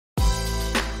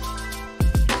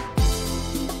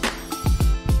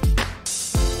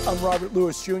I'm Robert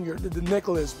Lewis Jr., the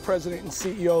Nicholas, President and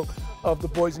CEO of the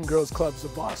Boys and Girls Clubs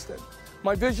of Boston.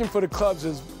 My vision for the clubs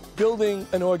is building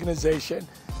an organization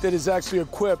that is actually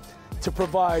equipped to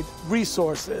provide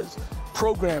resources,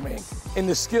 programming, and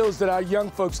the skills that our young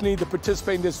folks need to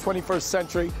participate in this 21st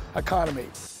century economy.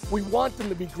 We want them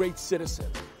to be great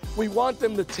citizens. We want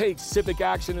them to take civic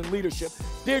action and leadership.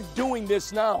 They're doing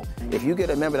this now. If you get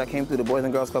a member that came through the Boys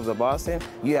and Girls Clubs of Boston,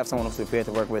 you have someone who's prepared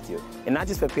to work with you. And not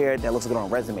just prepared that looks good on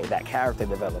a resume, that character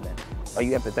development. Are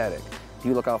you empathetic? Do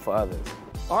you look out for others?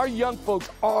 Our young folks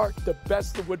are the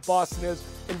best of what Boston is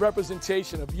in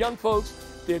representation of young folks,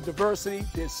 their diversity,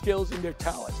 their skills, and their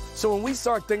talent. So when we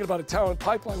start thinking about a talent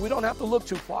pipeline, we don't have to look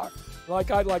too far.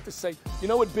 Like I'd like to say, you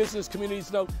know what business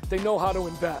communities know? They know how to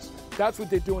invest. That's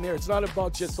what they're doing here. It's not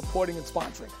about just supporting and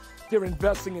sponsoring. They're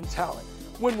investing in talent.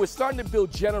 When we're starting to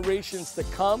build generations to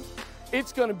come,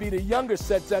 it's going to be the younger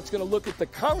sets that's going to look at the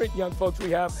current young folks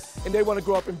we have, and they want to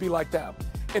grow up and be like them.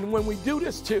 And when we do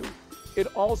this too, it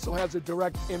also has a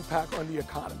direct impact on the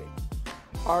economy.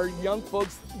 Our young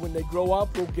folks, when they grow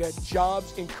up, will get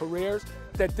jobs and careers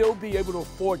that they'll be able to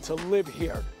afford to live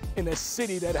here in a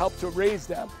city that helped to raise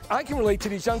them. I can relate to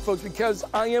these young folks because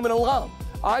I am an alum.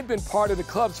 I've been part of the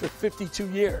clubs for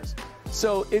 52 years.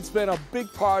 So it's been a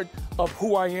big part of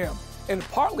who I am. And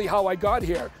partly how I got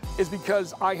here is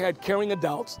because I had caring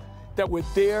adults that were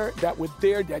there,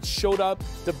 that showed up,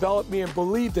 developed me, and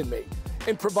believed in me,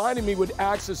 and provided me with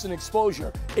access and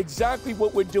exposure, exactly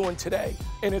what we're doing today.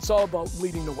 And it's all about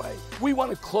leading the way. We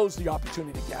want to close the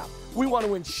opportunity gap. We want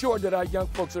to ensure that our young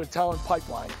folks are a talent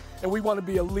pipeline, and we want to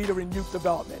be a leader in youth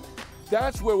development.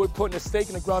 That's where we're putting a stake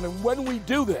in the ground. And when we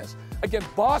do this, again,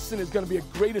 Boston is going to be a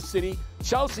greater city.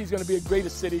 Chelsea is going to be a greater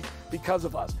city because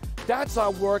of us. That's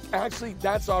our work. Actually,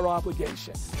 that's our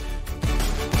obligation.